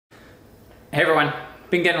Hey everyone,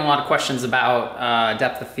 been getting a lot of questions about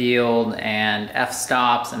depth of field and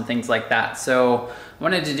f-stops and things like that. So I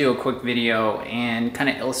wanted to do a quick video and kind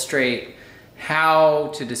of illustrate how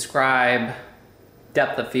to describe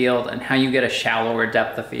depth of field and how you get a shallower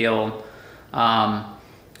depth of field.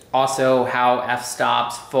 Also how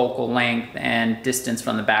f-stops, focal length, and distance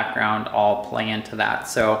from the background all play into that.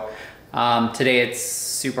 So today it's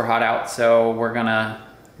super hot out, so we're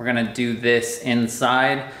gonna do this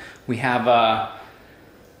inside. We have a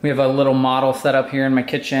little model set up here in my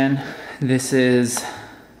kitchen. This is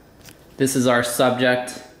our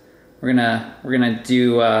subject. We're gonna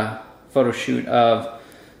do a photo shoot of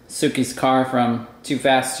Suki's car from Too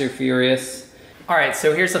Fast, Too Furious. All right,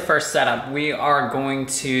 so here's the first setup. We are going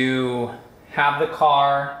to have the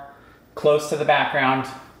car close to the background.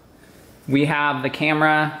 We have the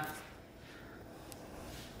camera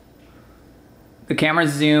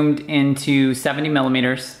zoomed into 70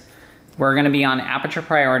 millimeters. We're gonna be on aperture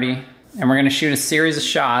priority, and we're gonna shoot a series of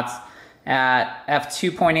shots at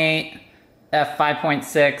f2.8,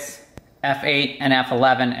 f5.6, f8, and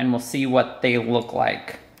f11, and we'll see what they look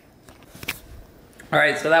like. All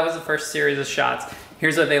right, so that was the first series of shots.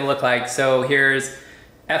 Here's what they look like. So here's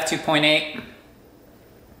f2.8,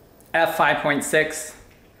 f5.6,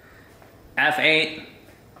 f8,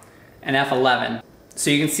 and f11.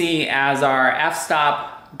 So you can see as our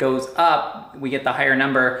f-stop goes up, we get the higher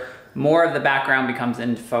number, more of the background becomes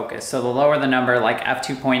into focus. So the lower the number, like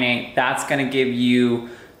f2.8, that's gonna give you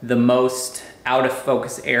the most out of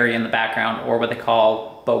focus area in the background, or what they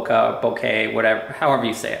call bokeh, whatever, however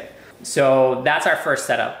you say it. So that's our first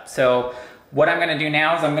setup. So what I'm gonna do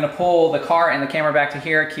now is I'm gonna pull the car and the camera back to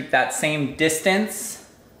here, keep that same distance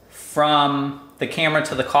from the camera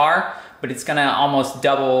to the car, but it's gonna almost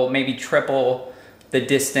double, maybe triple the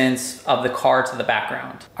distance of the car to the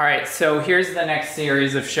background. All right, so here's the next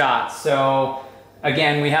series of shots. So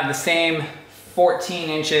again, we have the same 14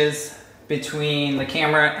 inches between the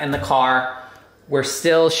camera and the car. We're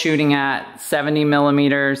still shooting at 70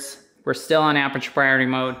 millimeters. We're still on aperture priority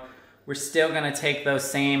mode. We're still gonna take those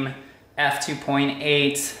same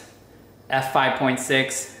f2.8,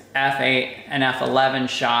 f5.6, f8, and f11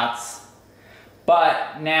 shots.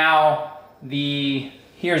 But now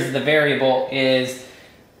here's the variable is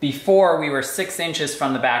before we were 6 inches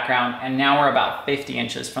from the background, and now we're about 50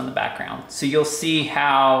 inches from the background. So you'll see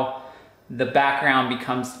how the background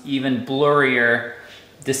becomes even blurrier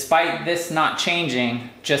despite this not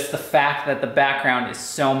changing, just the fact that the background is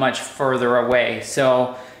so much further away.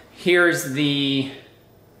 So here's the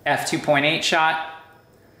f2.8 shot,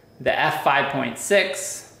 the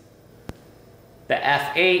f5.6, the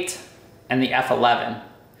f8, and the f11.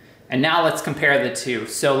 And now let's compare the two.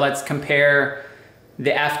 So let's compare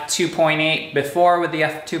the f2.8 before with the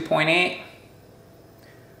f2.8,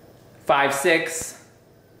 5.6,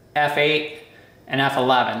 f8, and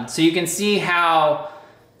f11. So you can see how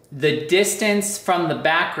the distance from the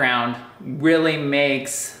background really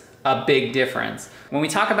makes a big difference. When we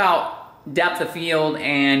talk about depth of field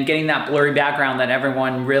and getting that blurry background that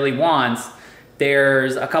everyone really wants,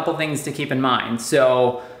 there's a couple things to keep in mind.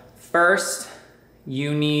 So first,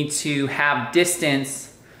 you need to have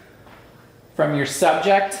distance from your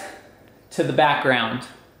subject to the background.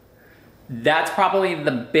 That's probably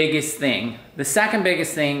the biggest thing. The second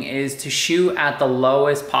biggest thing is to shoot at the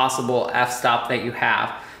lowest possible f-stop that you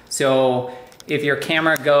have. So if your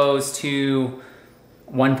camera goes to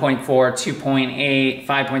 1.4, 2.8,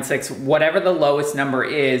 5.6, whatever the lowest number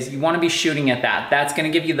is, you want to be shooting at that. That's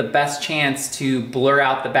going to give you the best chance to blur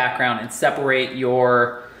out the background and separate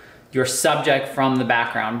your subject from the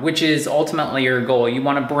background, which is ultimately your goal. You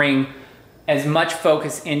want to bring as much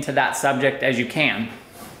focus into that subject as you can.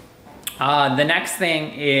 The next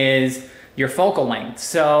thing is your focal length.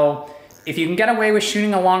 So if you can get away with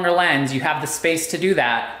shooting a longer lens, you have the space to do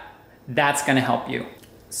that, that's gonna help you.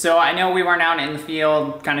 So I know we weren't out in the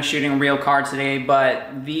field kind of shooting a real car today,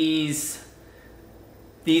 but these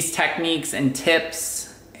techniques and tips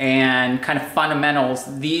and kind of fundamentals,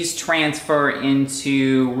 these transfer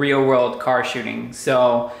into real world car shooting.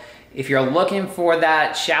 So if you're looking for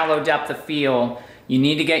that shallow depth of field, you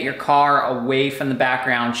need to get your car away from the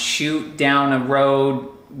background, shoot down a road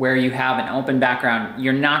where you have an open background.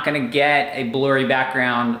 You're not gonna get a blurry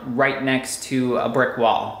background right next to a brick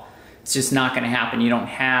wall. It's just not gonna happen. You don't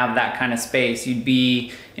have that kind of space. You'd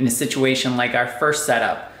be in a situation like our first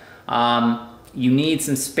setup. You need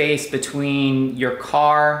some space between your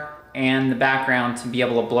car and the background to be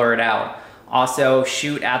able to blur it out. Also,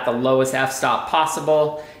 shoot at the lowest f-stop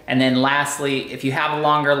possible. And then lastly, if you have a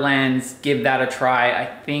longer lens, give that a try. I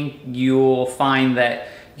think you'll find that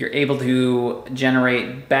you're able to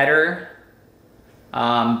generate better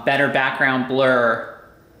better background blur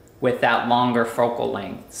with that longer focal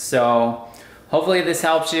length. So hopefully this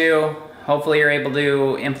helps you. Hopefully you're able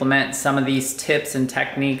to implement some of these tips and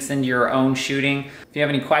techniques into your own shooting. If you have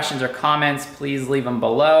any questions or comments, please leave them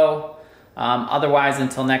below. Otherwise,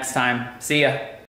 until next time, see ya.